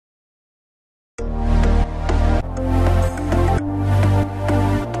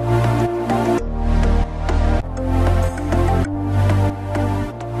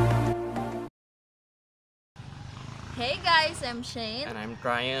guys, I'm Shane. And I'm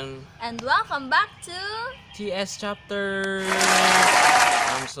Shyann. And welcome back to TS Chapter.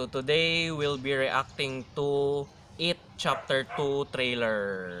 So today we'll be reacting to It Chapter 2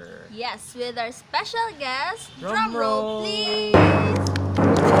 trailer. Yes, with our special guest. Drum roll, please.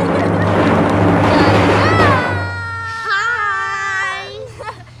 Hi!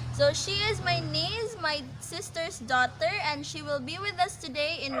 So she is my niece, my sister's daughter, and she will be with us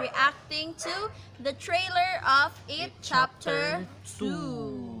today in reacting to the trailer of It Chapter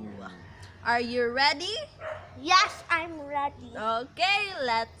 2. Are you ready? Yes, I'm ready. Okay,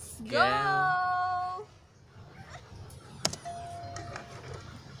 let's go! Yeah.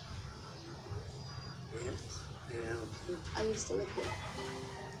 I used to live here.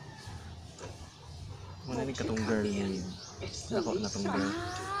 Muna ni katong girl ni nako na tong girl.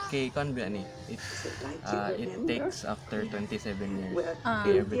 Kay kan ba ni? It takes after 27 years.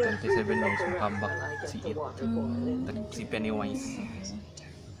 Okay, every 27 years come back si It. Si Pennywise.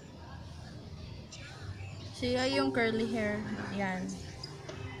 Siya yung curly hair. Yan.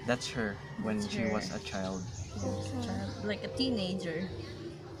 That's her when she was a child. Like a teenager.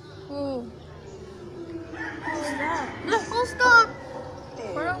 Oh. What's that? Look, what's that?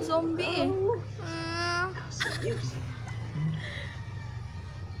 Parang zombie.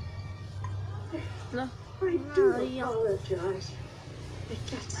 Look. I do apologize. It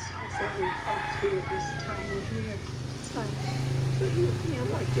gets so very hot here this time of year. It's like you feel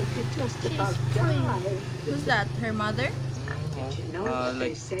like you could just about die. Who's that? Her mother? You know what they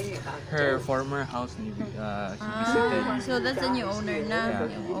Like say about her death? former house ni she visited. So that's the new owner na, Yeah.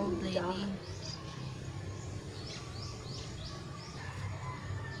 yung old lady.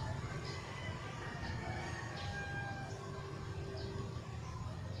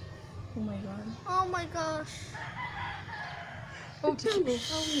 Oh my god. Oh my gosh. Oh, Tell me,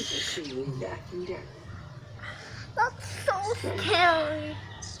 how is it to you back in there? that's so scary.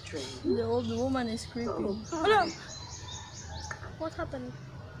 Strange. The old woman is creepy. Oh, Hello. hi. What happened?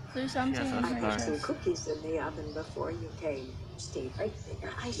 There's something Yes, on I her had some chest. cookies in the oven before you came. Stay right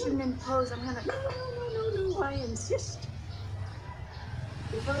there. I shouldn't impose. I'm gonna. No. I insist.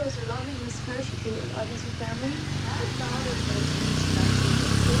 Your photos are loading Miss Kirsch. Can you love as a family? I thought it was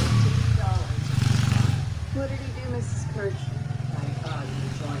 $15. What did he do, Mrs. Kirsch? I thought he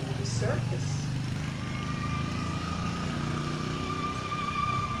joined the circus.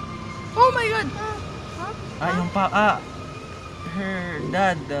 Oh my god! Yung her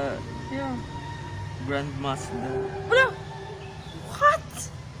dad, the Yeah. grandmaster. Hello. What?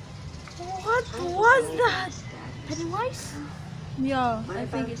 What was that? Pennywise? Yeah, What I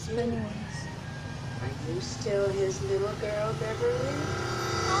about think it's you? Pennywise. Are you still his little girl, Beverly?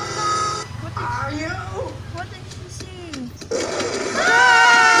 Oh no! What did, Are you? what did she see?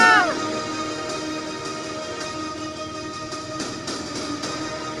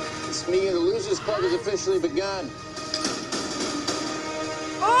 This meeting of the Losers Club has officially begun.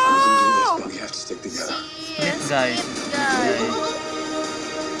 Oh! We have to stick together. Yes, guys. split guy.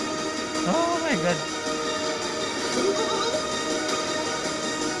 Oh my god.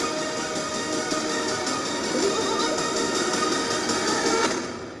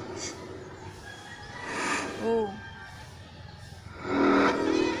 Oh.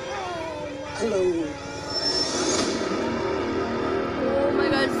 Hello. Oh my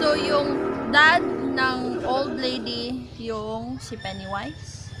god. So yung dad ng old lady yung si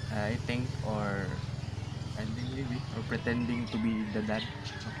Pennywise? I think or maybe or pretending to be the dad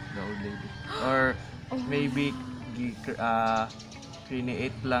of the old lady. Or maybe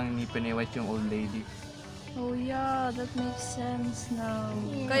create lang ni Pennywise yung old lady. Oh yeah, that makes sense now.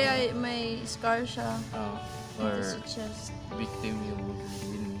 Kaya may scar siya. Or Sa chest. victim yung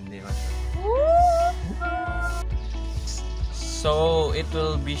hindi ba siya. So it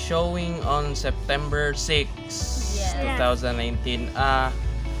will be showing on September 6, Yes. 2019.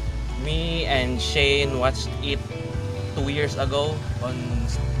 Me and Shane watched it 2 years ago on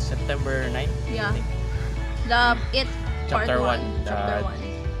September 9. Yeah. I think. The It Chapter Part 1. 1. Chapter 1.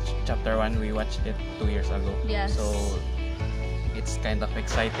 Chapter 1 we watched it 2 years ago. Yes. So it's kind of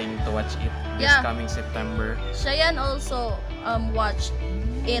exciting to watch it this Yeah. coming September. Shyann also watched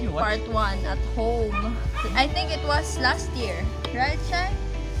It You Part 1 at home. I think it was last year. Right, Shyann?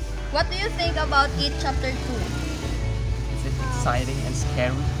 What do you think about It Chapter 2? Is it exciting and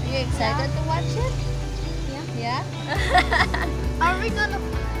scary? Are you excited to watch it? Yeah. Yeah? Are we gonna?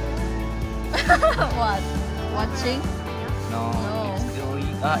 What? Watching? No.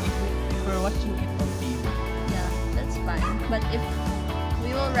 No. If we're watching it on TV, Yeah, that's fine. But if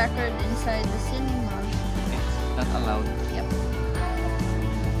we will record inside the cinema, it's not allowed. yep.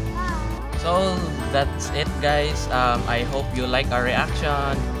 So that's it, guys. I hope you like our reaction.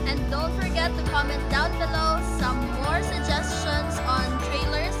 And don't forget to comment down below some more suggestions on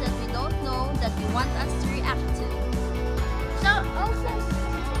trailers that we don't know that you want us to react to. So also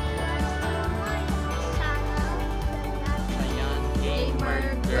subscribe to my channel. Shyann Gamer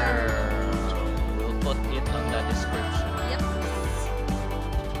Girl. We'll put it on the description. Yep.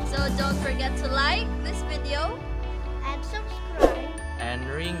 So don't forget to like this video. And subscribe. And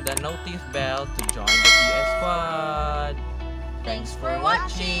ring the notif bell to join the PS Squad. Thanks for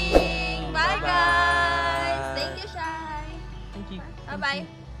watching. Bye, guys. Thank you, Shyann. Thank you. Bye-bye.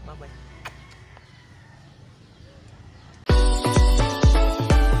 Bye-bye.